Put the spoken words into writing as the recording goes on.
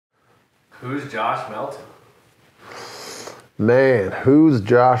Who's Josh Melton? Man, who's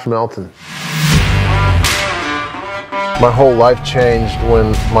Josh Melton? My whole life changed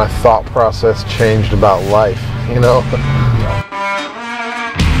when my thought process changed about life, you know?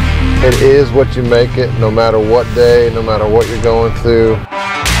 It is what you make it, no matter what day, no matter what you're going through.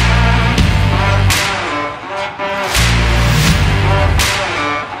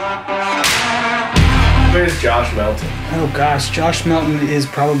 Who's Josh Melton? Oh gosh, Josh Melton is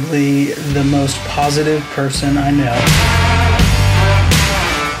probably the most positive person I know.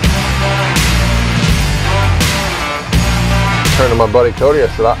 Turned to my buddy Cody, I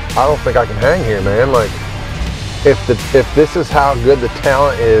said, I don't think I can hang here, man. Like, if this is how good the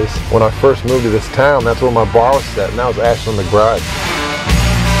talent is, when I first moved to this town, that's where my bar was set, and that was Ashland McBride.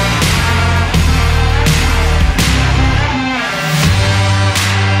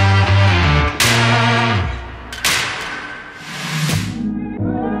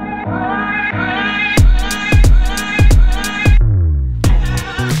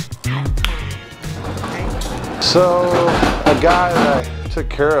 So, a guy that I took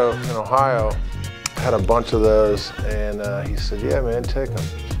care of in Ohio had a bunch of those, and he said, yeah, man, take them.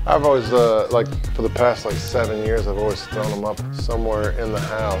 I've always, like, for the past, 7 years, I've always thrown them up somewhere in the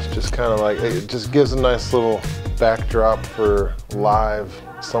house. Just kind of like, it just gives a nice little backdrop for live.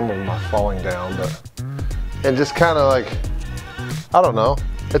 Some of them are falling down, and just kind of like, I don't know.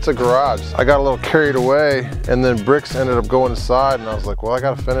 It's a garage. I got a little carried away, and then bricks ended up going inside, and I was like, well, I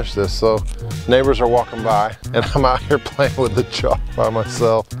gotta finish this. So neighbors are walking by, and I'm out here playing with the chalk by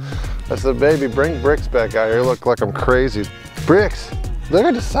myself. I said, baby, bring bricks back out here. Look like I'm crazy. Bricks, look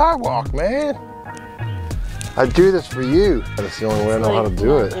at the sidewalk, man. I do this for you. That's the only way I know how to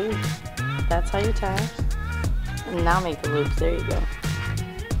do it. That's how you tie. And now make the loops. There you go.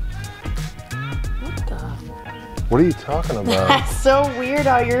 What are you talking about? That's so weird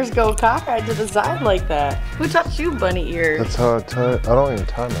how yours go cockeyed to the side like that. Who taught you bunny ears? That's how I tie. I don't even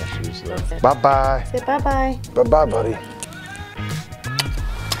tie my shoes though. Okay. Bye-bye. Say bye-bye. Bye-bye, buddy.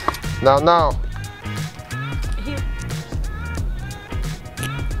 No.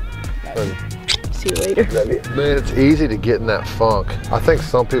 See you later. Man, it's easy to get in that funk. I think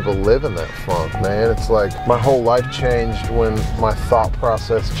some people live in that funk, man. It's like my whole life changed when my thought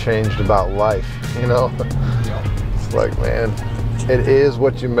process changed about life, you know? It's like, man, it is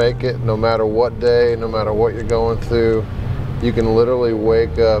what you make it, no matter what day, no matter what you're going through. You can literally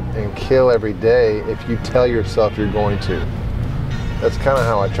wake up and kill every day if you tell yourself you're going to. That's kind of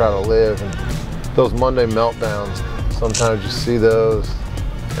how I try to live. And those Monday meltdowns, sometimes you see those,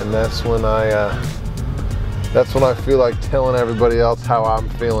 and that's when I feel like telling everybody else how I'm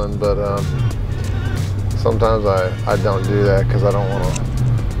feeling. But sometimes I don't do that because I don't want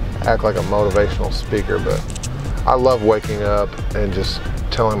to act like a motivational speaker. But I love waking up and just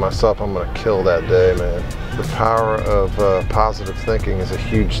telling myself I'm going to kill that day, man. The power of positive thinking is a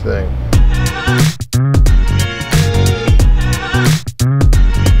huge thing.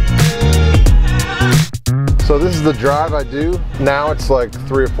 So this is the drive I do. Now it's like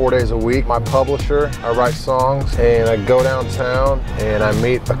 3 or 4 days a week. My publisher, I write songs, and I go downtown and I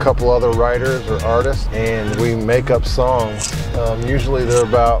meet a couple other writers or artists, and we make up songs. Usually they're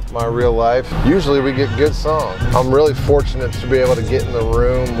about my real life. Usually we get good songs. I'm really fortunate to be able to get in the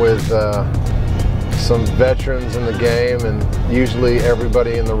room with some veterans in the game, and usually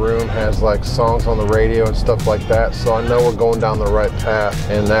everybody in the room has like songs on the radio and stuff like that, so I know we're going down the right path,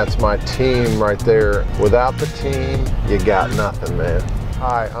 and that's my team right there. Without the team, you got nothing, man.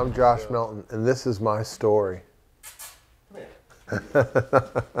 Hi, I'm Josh Melton, and this is my story.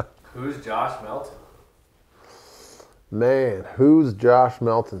 Who's Josh Melton? Man, who's Josh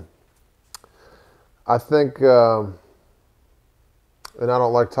Melton? I think, and I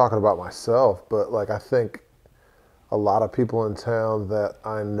don't like talking about myself, but like I think a lot of people in town that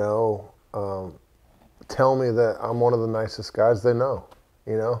I know tell me that I'm one of the nicest guys they know,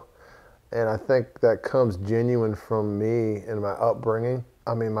 you know? And I think that comes genuine from me and my upbringing.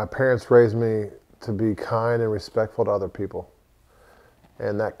 I mean, my parents raised me to be kind and respectful to other people.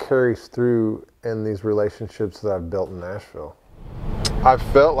 And that carries through in these relationships that I've built in Nashville. I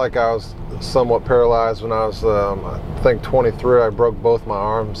felt like I was somewhat paralyzed when I was, I think 23. I broke both my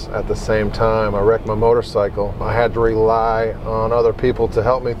arms at the same time. I wrecked my motorcycle. I had to rely on other people to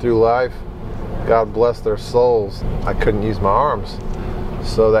help me through life. God bless their souls. I couldn't use my arms.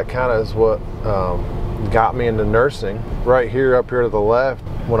 So that kind of is what got me into nursing. Right here, up here to the left,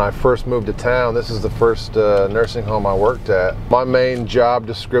 when I first moved to town, this is the first nursing home I worked at. My main job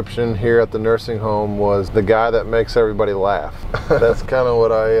description here at the nursing home was the guy that makes everybody laugh. That's kind of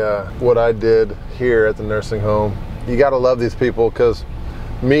what I did here at the nursing home. You got to love these people because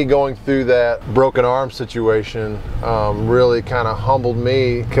me going through that broken arm situation really kind of humbled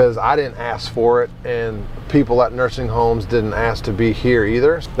me, because I didn't ask for it, and people at nursing homes didn't ask to be here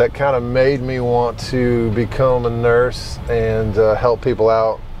either. That kind of made me want to become a nurse and help people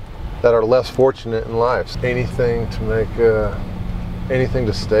out that are less fortunate in life. Anything to make, anything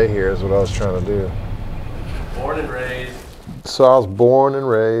to stay here is what I was trying to do. Born and raised. So I was born and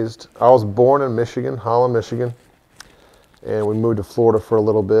raised. I was born in Michigan, Holland, Michigan. And we moved to Florida for a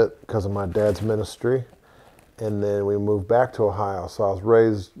little bit because of my dad's ministry. And then we moved back to Ohio. So I was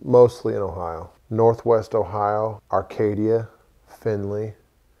raised mostly in Ohio. Northwest Ohio, Arcadia, Findlay,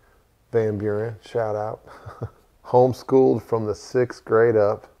 Van Buren, shout out. Homeschooled from the 6th grade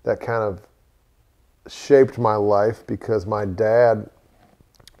up. That kind of shaped my life because my dad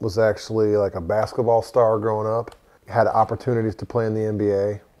was actually like a basketball star growing up. Had opportunities to play in the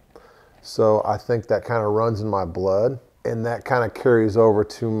NBA. So I think that kind of runs in my blood. And that kind of carries over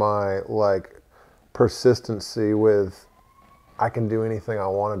to my like persistency with I can do anything I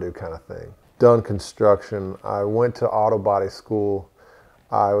want to do kind of thing. Done construction. I went to auto body school.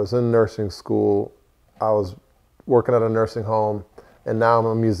 I was in nursing school. I was working at a nursing home, and now I'm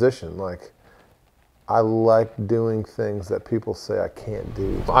a musician. Like, I like doing things that people say I can't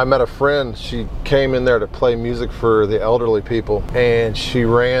do. I met a friend. She came in there to play music for the elderly people, and she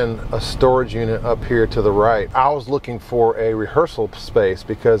ran a storage unit up here to the right. I was looking for a rehearsal space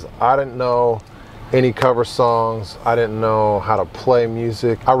because I didn't know any cover songs. I didn't know how to play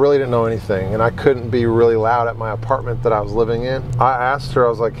music. I really didn't know anything, and I couldn't be really loud at my apartment that I was living in. I asked her, I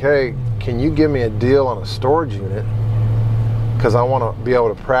was like, hey, can you give me a deal on a storage unit? Because I want to be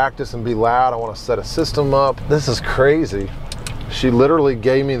able to practice and be loud. I want to set a system up. This is crazy. She literally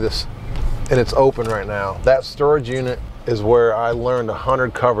gave me this, and it's open right now. That storage unit is where I learned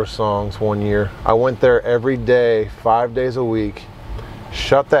 100 cover songs one year. I went there every day, 5 days a week,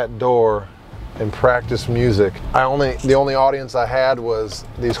 shut that door, and practiced music. The only audience I had was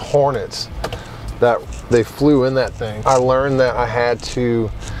these hornets that they flew in that thing. I learned that I had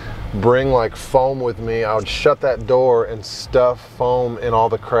to bring like foam with me. I would shut that door and stuff foam in all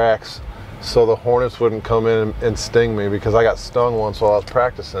the cracks so the hornets wouldn't come in and sting me, because I got stung once while I was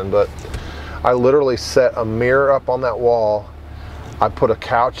practicing. But I literally set a mirror up on that wall. I put a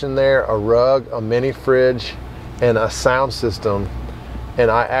couch in there, a rug, a mini fridge, and a sound system, and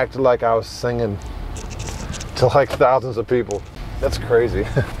I acted like I was singing to like thousands of people. That's crazy.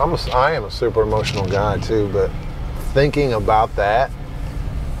 I am a super emotional guy too, but thinking about that,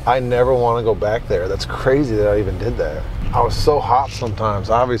 I never want to go back there. That's crazy that I even did that. I was so hot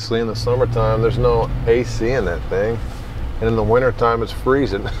sometimes. Obviously in the summertime, there's no AC in that thing. And in the wintertime, it's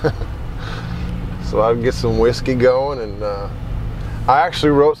freezing. So I'd get some whiskey going, and I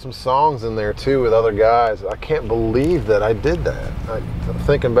actually wrote some songs in there too with other guys. I can't believe that I did that. I'm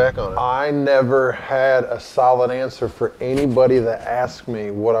thinking back on it. I never had a solid answer for anybody that asked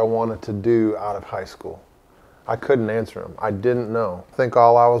me what I wanted to do out of high school. I couldn't answer them. I didn't know. I think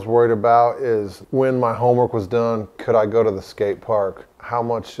all I was worried about is when my homework was done, could I go to the skate park? How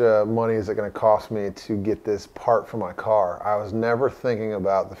much money is it going to cost me to get this part for my car? I was never thinking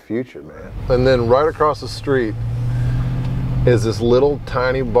about the future, man. And then right across the street is this little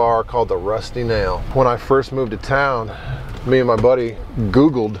tiny bar called the Rusty Nail. When I first moved to town, me and my buddy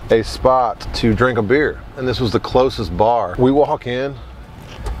Googled a spot to drink a beer, and this was the closest bar. We walk in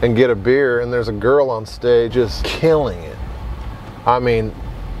and get a beer, and there's a girl on stage just killing it. I mean,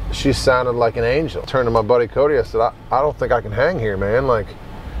 she sounded like an angel. I turned to my buddy Cody, I said, I don't think I can hang here, man. Like,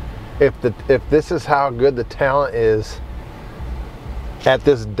 if this is how good the talent is at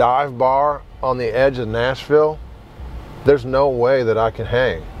this dive bar on the edge of Nashville, there's no way that I can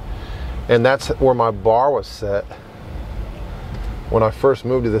hang. And that's where my bar was set. When I first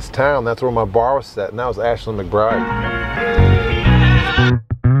moved to this town, that's where my bar was set, and that was Ashley McBride.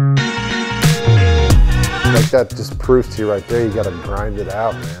 Like, that just proves to you right there, you gotta grind it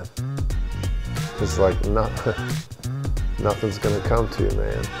out, man. It's like nothing's gonna come to you,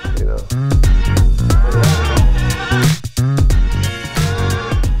 man, you know?